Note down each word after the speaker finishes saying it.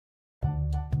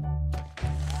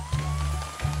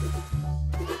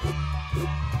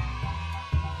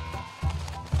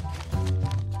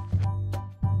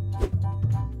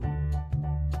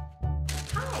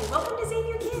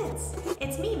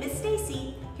me, Miss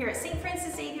Stacy, here at St.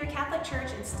 Francis Xavier Catholic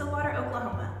Church in Stillwater,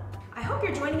 Oklahoma. I hope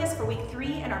you're joining us for week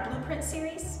 3 in our Blueprint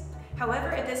series.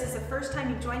 However, if this is the first time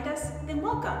you've joined us, then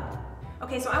welcome.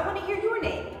 Okay, so I want to hear your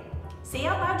name. Say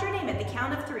out loud your name at the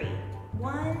count of 3.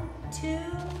 1, 2,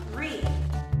 3.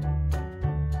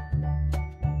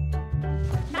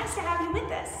 Nice to have you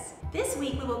with us. This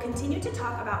week we will continue to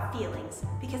talk about feelings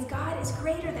because God is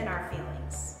greater than our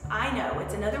feelings. I know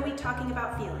it's another week talking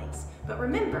about feelings, but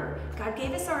remember, God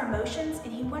gave us our emotions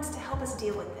and He wants to help us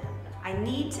deal with them. I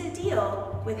need to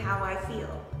deal with how I feel.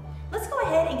 Let's go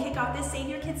ahead and kick off this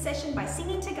Xavier Kids session by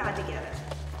singing to God together.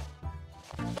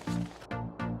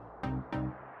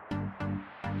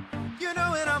 You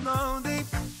know when I'm lonely,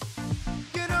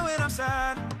 you know when I'm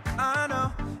sad, I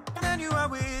know, and then you are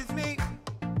with me,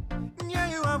 yeah,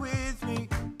 you are with me.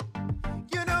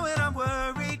 You know when I'm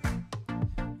worried,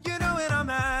 you know when I'm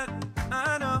mad,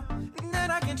 I know, and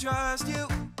then I can trust you,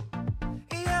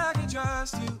 yeah, I can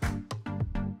trust you.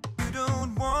 You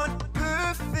don't want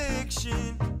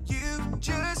perfection, you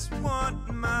just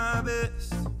want my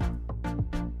best.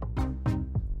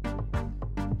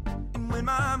 And when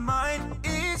my mind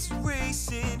is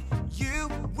racing, you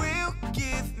will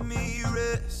give me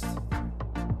rest.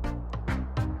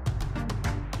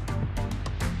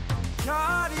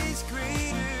 God is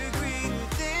greater, greater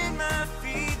than my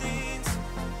feelings.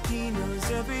 He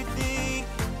knows everything,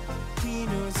 He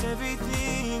knows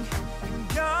everything.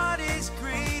 God is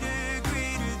greater,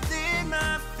 greater than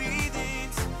my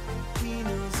feelings. He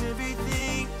knows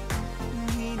everything,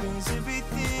 He knows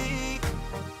everything.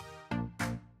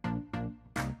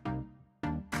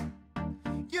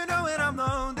 You know when I'm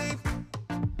lonely,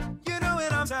 you know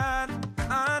when I'm sad,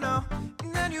 I know,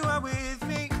 and then you are with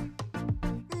me,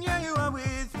 yeah, you are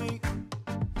with me.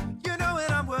 You know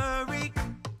when I'm worried,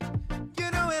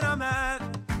 you know when I'm mad,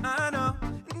 I know,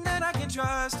 and then I can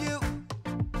trust you,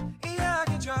 yeah, I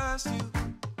can trust you.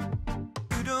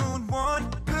 You don't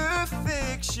want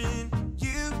perfection,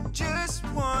 you just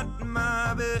want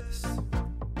my best.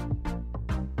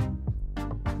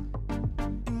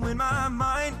 And when my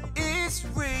mind is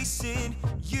racing,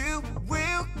 you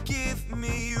will give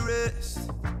me rest.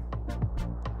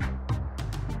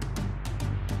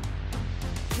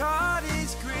 God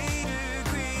is greater,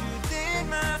 greater than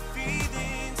my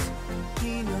feelings.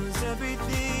 He knows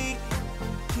everything,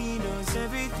 He knows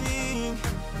everything.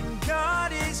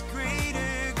 God is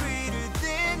greater, greater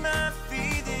than my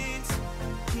feelings.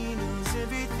 He knows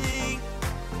everything,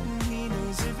 He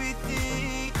knows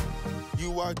everything.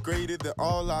 You are greater than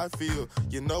all I feel.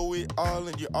 You know it all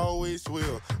and you always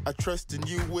will. I trust in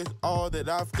you with all that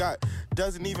I've got.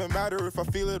 Doesn't even matter if I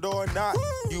feel it or not.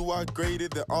 You are greater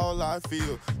than all I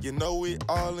feel. You know it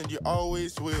all and you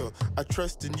always will. I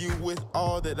trust in you with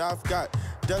all that I've got.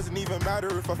 Doesn't even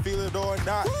matter if I feel it or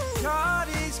not. God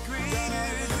is greater,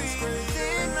 greater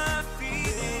than my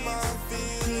feelings.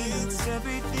 He knows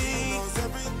everything,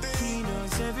 He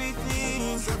knows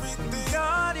everything.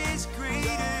 God is greater,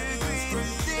 greater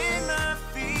than my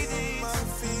feelings.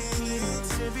 He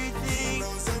knows everything,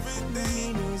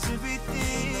 He knows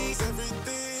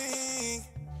everything.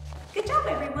 Good job,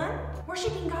 everyone!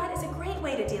 Worshiping God is a great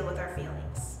way to deal with our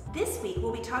feelings. This week,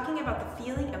 we'll be talking about the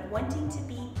feeling of wanting to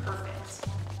be perfect.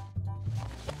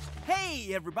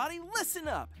 Hey, everybody, listen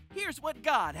up. Here's what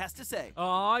God has to say.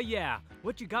 Aw, yeah.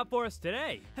 What you got for us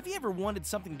today? Have you ever wanted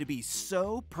something to be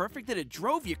so perfect that it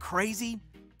drove you crazy?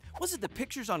 Was it the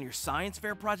pictures on your science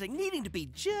fair project needing to be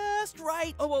just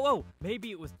right? Oh, whoa, whoa. Maybe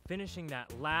it was finishing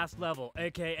that last level,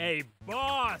 aka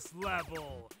boss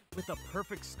level, with a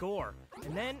perfect score.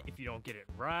 And then, if you don't get it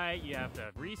right, you have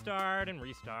to restart and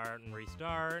restart and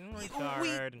restart and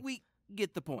restart. We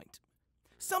get the point.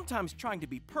 Sometimes trying to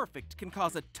be perfect can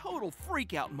cause a total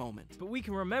freak-out moment. But we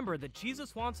can remember that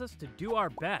Jesus wants us to do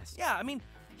our best. Yeah, I mean,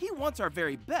 He wants our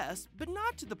very best, but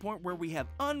not to the point where we have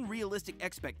unrealistic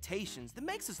expectations that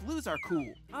makes us lose our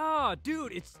cool. Ah,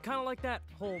 dude, it's kind of like that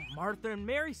whole Martha and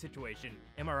Mary situation.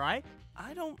 Am I right?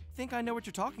 I don't think I know what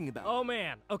you're talking about. Oh,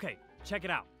 man. Okay, check it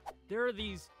out. There are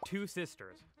these two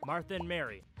sisters, Martha and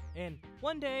Mary. And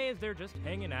one day, as they're just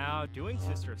hanging out, doing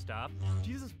sister stuff,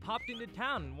 Jesus popped into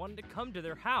town and wanted to come to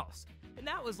their house. And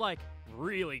that was like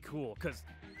really cool, because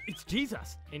it's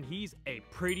Jesus, and He's a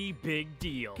pretty big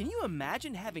deal. Can you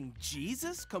imagine having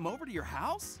Jesus come over to your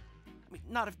house? I mean,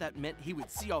 not if that meant He would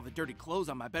see all the dirty clothes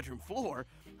on my bedroom floor.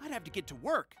 I'd have to get to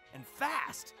work, and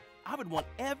fast. I would want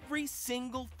every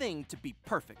single thing to be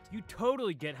perfect. You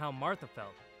totally get how Martha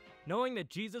felt. Knowing that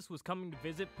Jesus was coming to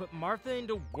visit put Martha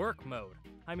into work mode.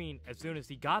 I mean, as soon as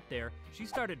He got there, she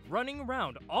started running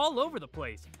around all over the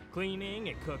place, cleaning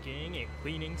and cooking and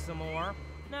cleaning some more.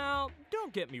 Now,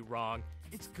 don't get me wrong,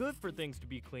 It's good for things to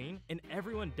be clean, and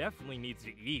everyone definitely needs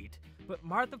to eat. But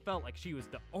Martha felt like she was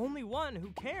the only one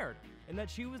who cared, and that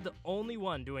she was the only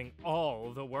one doing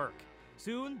all the work.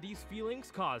 Soon, these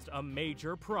feelings caused a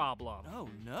major problem. Oh,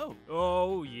 no.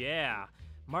 Oh, yeah.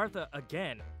 Martha,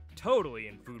 again, totally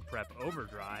in food prep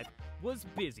overdrive, was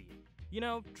busy. You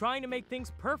know, trying to make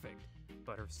things perfect.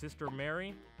 But her sister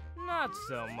Mary, not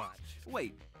so much.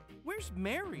 Wait, where's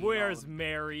Mary? Where's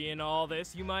Mary in all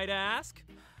this, you might ask?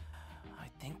 I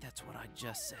think that's what I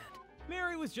just said.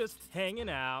 Mary was just hanging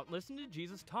out, listening to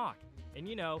Jesus talk. And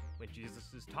you know, when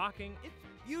Jesus is talking, it's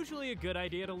usually a good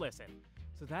idea to listen.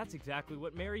 So that's exactly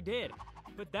what Mary did.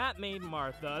 But that made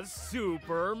Martha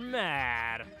super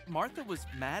mad. Martha was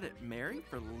mad at Mary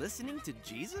for listening to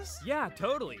Jesus? Yeah,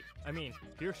 totally. I mean,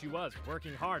 here she was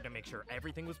working hard to make sure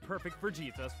everything was perfect for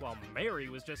Jesus while Mary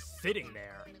was just sitting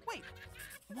there. Wait,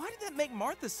 why did that make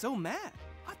Martha so mad?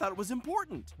 I thought it was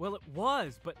important. Well, it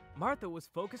was, but Martha was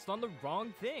focused on the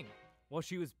wrong thing. While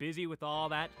she was busy with all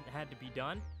that had to be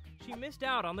done, she missed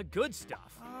out on the good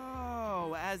stuff.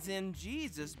 Oh, as in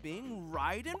Jesus being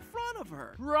right in front of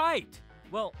her. Right!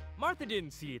 Well, Martha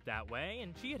didn't see it that way,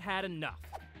 and she had had enough.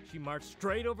 She marched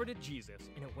straight over to Jesus,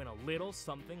 and it went a little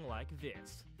something like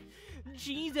this.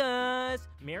 Jesus!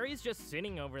 Mary's just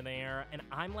sitting over there, and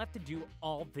I'm left to do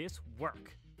all this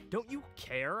work. Don't you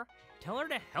care? Tell her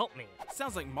to help me.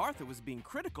 Sounds like Martha was being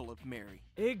critical of Mary.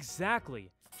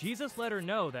 Exactly. Jesus let her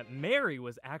know that Mary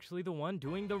was actually the one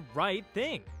doing the right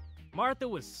thing. Martha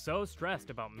was so stressed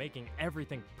about making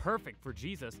everything perfect for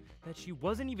Jesus that she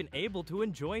wasn't even able to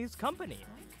enjoy his company.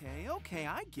 Okay,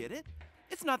 I get it.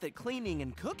 It's not that cleaning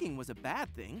and cooking was a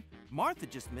bad thing. Martha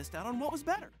just missed out on what was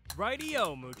better.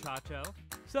 Righty-o, muchacho.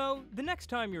 So, the next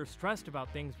time you're stressed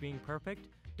about things being perfect,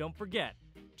 don't forget,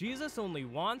 Jesus only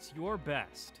wants your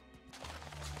best.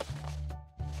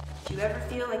 Do you ever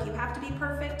feel like you have to be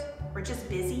perfect or just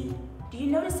busy? Do you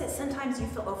notice that sometimes you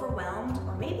feel overwhelmed,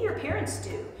 or maybe your parents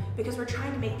do, because we're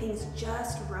trying to make things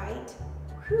just right?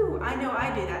 Whew, I know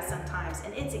I do that sometimes,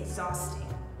 and it's exhausting.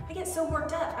 I get so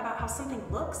worked up about how something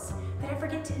looks that I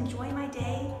forget to enjoy my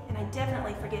day, and I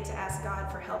definitely forget to ask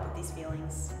God for help with these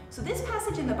feelings. So this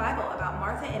passage in the Bible about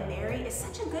Martha and Mary is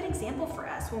such a good example for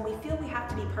us when we feel we have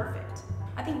to be perfect.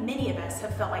 I think many of us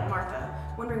have felt like Martha,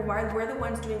 wondering why we're the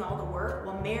ones doing all the work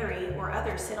while Mary or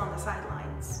others sit on the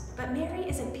sidelines. But Mary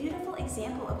is a beautiful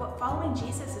example of what following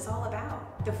Jesus is all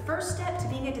about. The first step to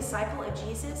being a disciple of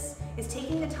Jesus is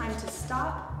taking the time to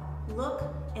stop, look,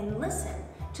 and listen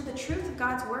to the truth of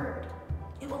God's word.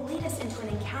 It will lead us into an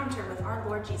encounter with our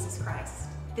Lord Jesus Christ.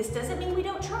 This doesn't mean we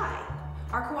don't try.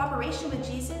 Our cooperation with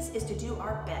Jesus is to do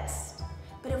our best.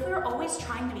 But if we're always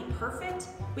trying to be perfect,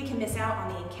 we can miss out on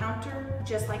the encounter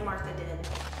just like Martha did.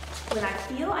 When I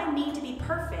feel I need to be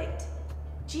perfect,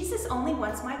 Jesus only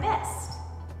wants my best.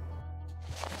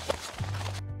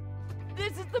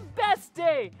 This is the best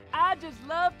day! I just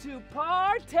love to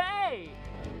party!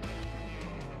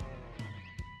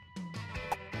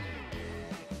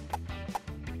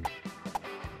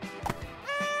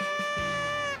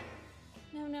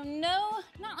 No,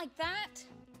 not like that.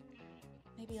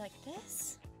 Maybe like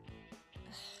this?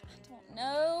 I don't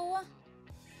know.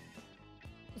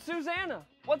 Susanna,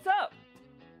 what's up?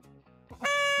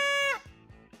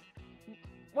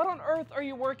 What on earth are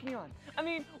you working on? I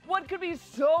mean, what could be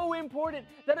so important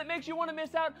that it makes you want to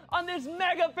miss out on this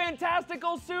mega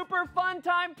fantastical super fun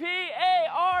time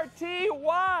P-A-R-T-Y?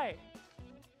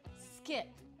 Skip.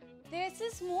 This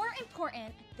is more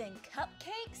important than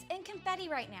cupcakes and confetti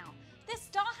right now. This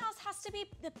dollhouse has to be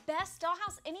the best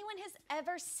dollhouse anyone has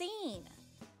ever seen.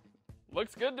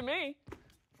 Looks good to me.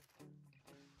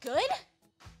 Good?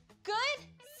 Good?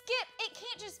 Skip, it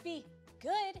can't just be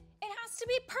good. It has to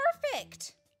be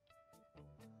perfect.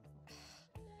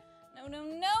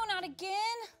 No, not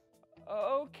again.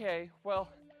 Okay, well,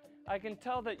 I can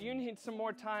tell that you need some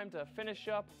more time to finish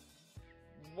up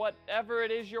whatever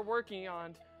it is you're working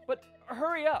on, but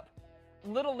hurry up.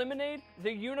 Little Lemonade,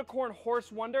 the unicorn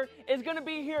horse wonder, is gonna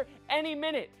be here any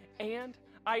minute, and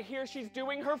I hear she's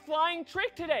doing her flying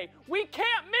trick today. We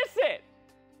can't miss it!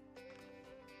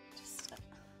 Just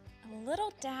a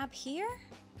little dab here.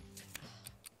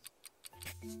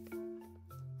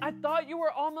 I thought you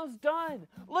were almost done.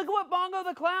 Look what Bongo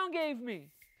the Clown gave me.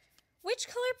 Which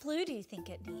color blue do you think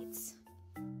it needs?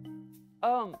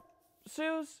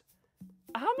 Suze,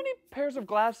 how many pairs of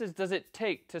glasses does it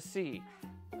take to see?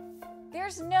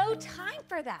 There's no time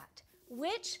for that.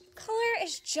 Which color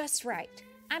is just right?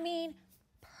 I mean,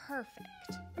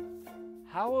 perfect.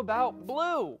 How about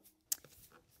blue?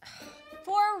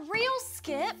 For real,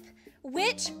 Skip,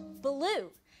 which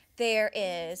blue? There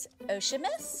is ocean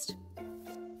mist,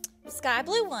 sky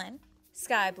blue 1,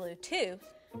 Sky blue too,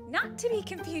 not to be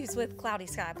confused with cloudy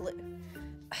sky blue.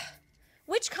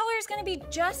 Which color is going to be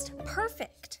just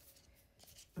perfect?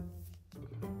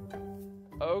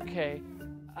 Okay,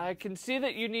 I can see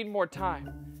that you need more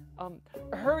time.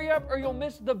 Hurry up or you'll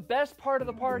miss the best part of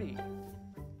the party.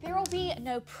 There will be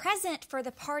no present for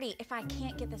the party if I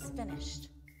can't get this finished.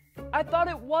 I thought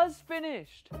it was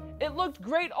finished. It looked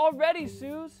great already,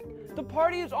 Suze. The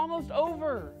party is almost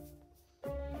over.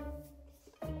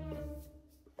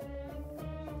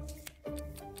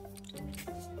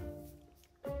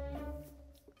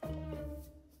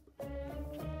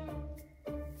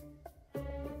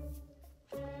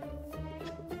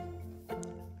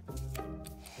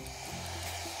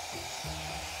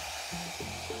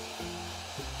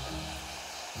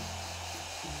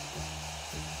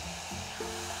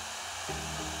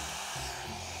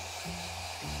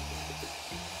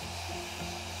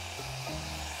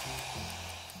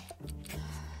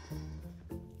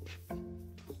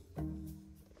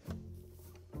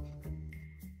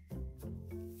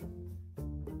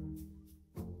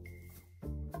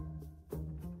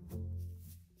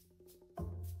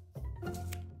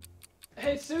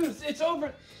 Hey, Suze, it's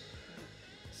over.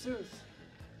 Suze,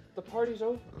 the party's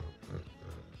over.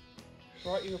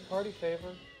 Brought you a party favor.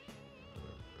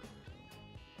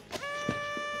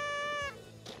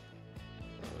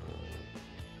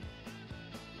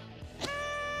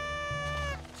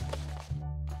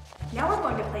 Now we're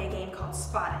going to play a game called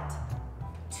Spot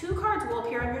It. 2 cards will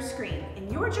appear on your screen,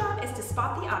 and your job is to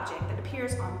spot the object that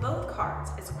appears on both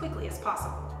cards as quickly as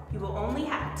possible. You will only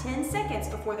have 10 seconds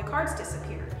before the cards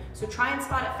disappear, so try and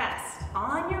spot it fast.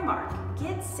 On your mark,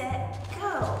 get set,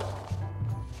 go!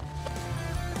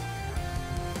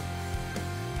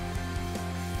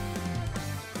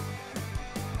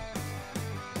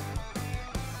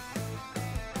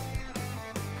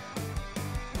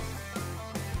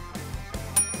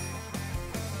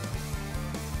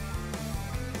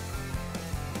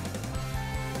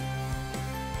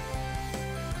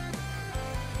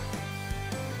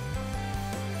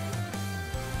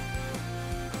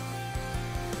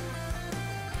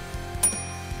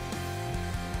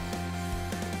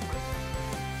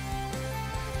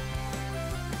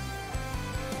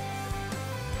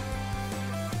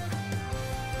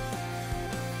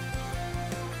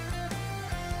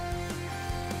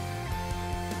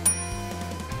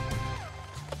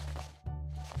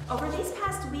 Over these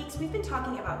past weeks, we've been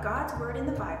talking about God's Word in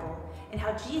the Bible and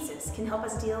how Jesus can help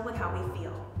us deal with how we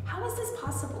feel. How is this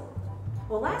possible?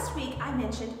 Well, last week I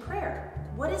mentioned prayer.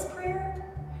 What is prayer?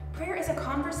 Prayer is a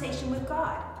conversation with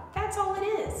God. That's all it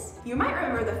is. You might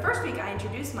remember the first week I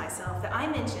introduced myself that I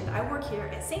mentioned I work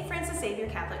here at St. Francis Xavier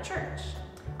Catholic Church.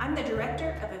 I'm the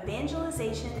Director of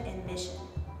Evangelization and Mission.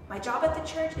 My job at the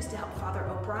church is to help Father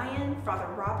O'Brien,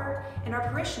 Father Robert, and our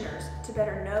parishioners to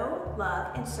better know,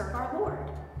 love, and serve our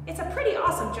Lord. It's a pretty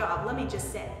awesome job, let me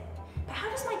just say. But how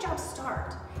does my job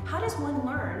start? How does one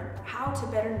learn how to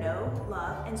better know,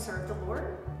 love, and serve the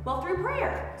Lord? Well, through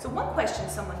prayer. So one question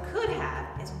someone could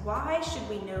have is, why should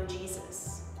we know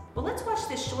Jesus? Well, let's watch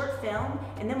this short film,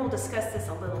 and then we'll discuss this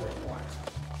a little bit more.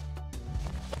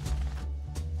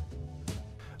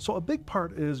 So a big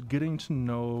part is getting to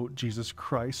know Jesus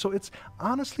Christ. So it's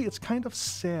honestly, it's kind of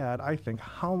sad, I think,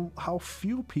 how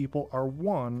few people are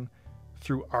won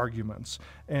through arguments.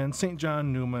 And St.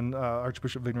 John Newman,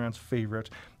 Archbishop Vigneron's favorite,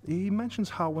 he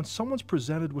mentions how when someone's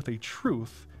presented with a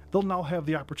truth, they'll now have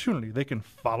the opportunity. They can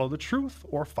follow the truth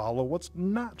or follow what's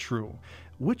not true.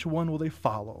 Which one will they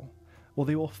follow? Well,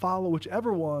 they will follow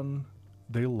whichever one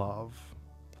they love.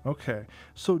 Okay,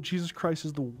 so Jesus Christ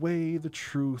is the way, the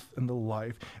truth, and the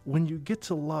life. When you get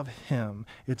to love Him,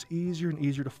 it's easier and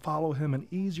easier to follow Him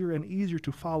and easier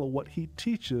to follow what He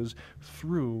teaches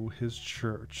through His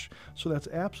church. So that's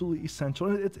absolutely essential.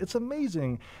 And it's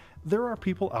amazing. There are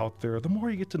people out there, the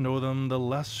more you get to know them, the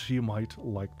less you might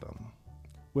like them.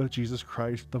 With Jesus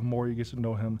Christ, the more you get to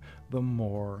know Him, the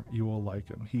more you will like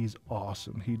Him. He's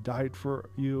awesome. He died for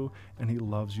you, and He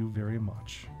loves you very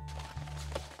much.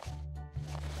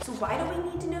 So why do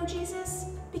we need to know Jesus?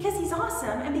 Because He's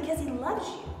awesome and because He loves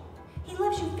you. He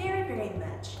loves you very, very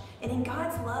much. And in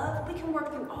God's love, we can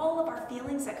work through all of our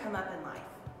feelings that come up in life.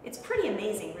 It's pretty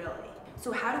amazing, really.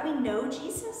 So how do we know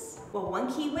Jesus? Well,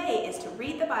 one key way is to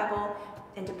read the Bible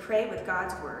and to pray with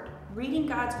God's Word. Reading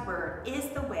God's Word is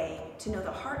the way to know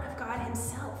the heart of God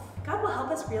Himself. God will help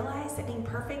us realize that being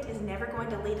perfect is never going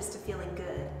to lead us to feeling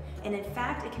good. And in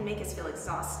fact, it can make us feel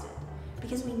exhausted,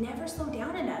 because we never slow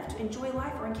down enough to enjoy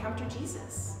life or encounter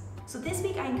Jesus. So this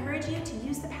week I encourage you to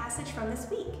use the passage from this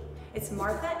week. It's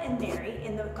Martha and Mary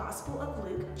in the Gospel of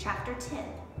Luke, chapter 10.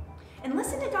 And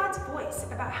listen to God's voice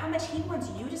about how much He wants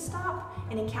you to stop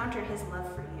and encounter His love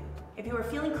for you. If you are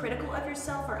feeling critical of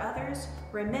yourself or others,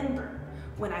 remember,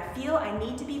 when I feel I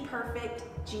need to be perfect,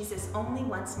 Jesus only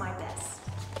wants my best.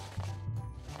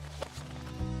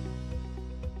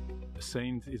 A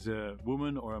saint is a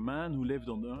woman or a man who lived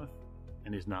on earth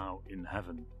and is now in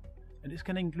heaven. And this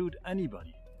can include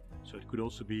anybody. So it could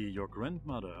also be your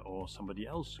grandmother or somebody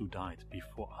else who died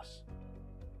before us.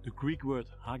 The Greek word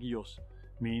hagios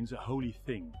means a holy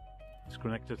thing. It's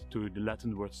connected to the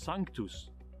Latin word sanctus,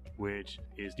 which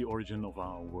is the origin of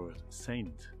our word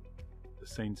saint. The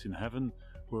saints in heaven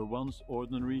were once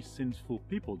ordinary sinful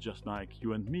people just like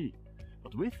you and me.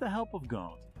 But with the help of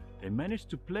God, they managed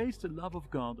to place the love of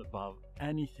God above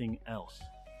anything else.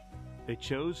 They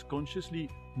chose consciously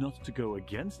not to go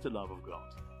against the love of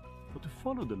God, but to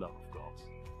follow the love of God.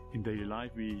 In daily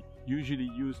life, we usually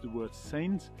use the word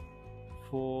saint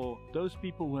for those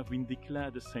people who have been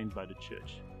declared a saint by the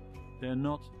church. They are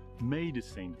not made a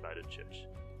saint by the church.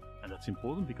 And that's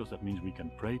important because that means we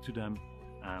can pray to them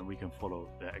and we can follow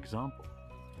their example.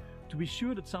 To be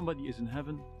sure that somebody is in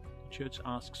heaven, the church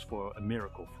asks for a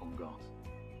miracle from God.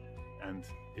 And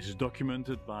this is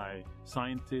documented by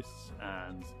scientists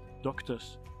and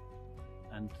doctors,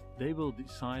 and they will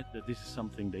decide that this is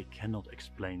something they cannot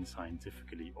explain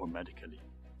scientifically or medically.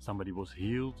 Somebody was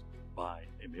healed by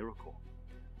a miracle.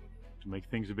 To make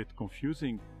things a bit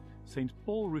confusing, St.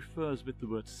 Paul refers with the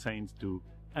word saint to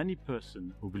any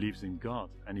person who believes in God,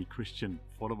 any Christian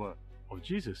follower of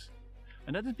Jesus.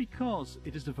 And that is because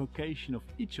it is the vocation of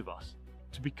each of us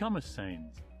to become a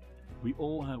saint. We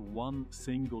all have one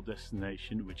single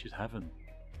destination, which is heaven.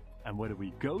 And whether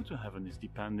we go to heaven is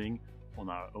depending on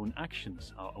our own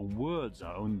actions, our own words,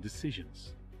 our own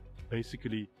decisions.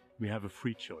 Basically, we have a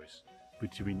free choice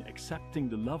between accepting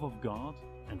the love of God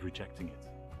and rejecting it.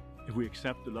 If we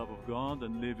accept the love of God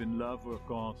and live in love with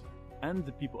God and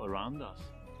the people around us,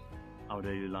 our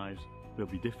daily lives will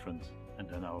be different, and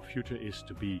then our future is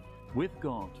to be with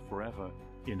God forever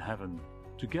in heaven,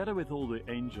 together with all the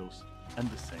angels and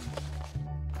the saints.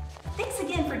 Thanks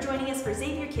again for joining us for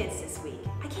Xavier Kids this week.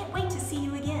 I can't wait to see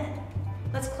you again.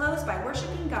 Let's close by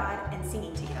worshiping God and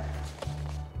singing together.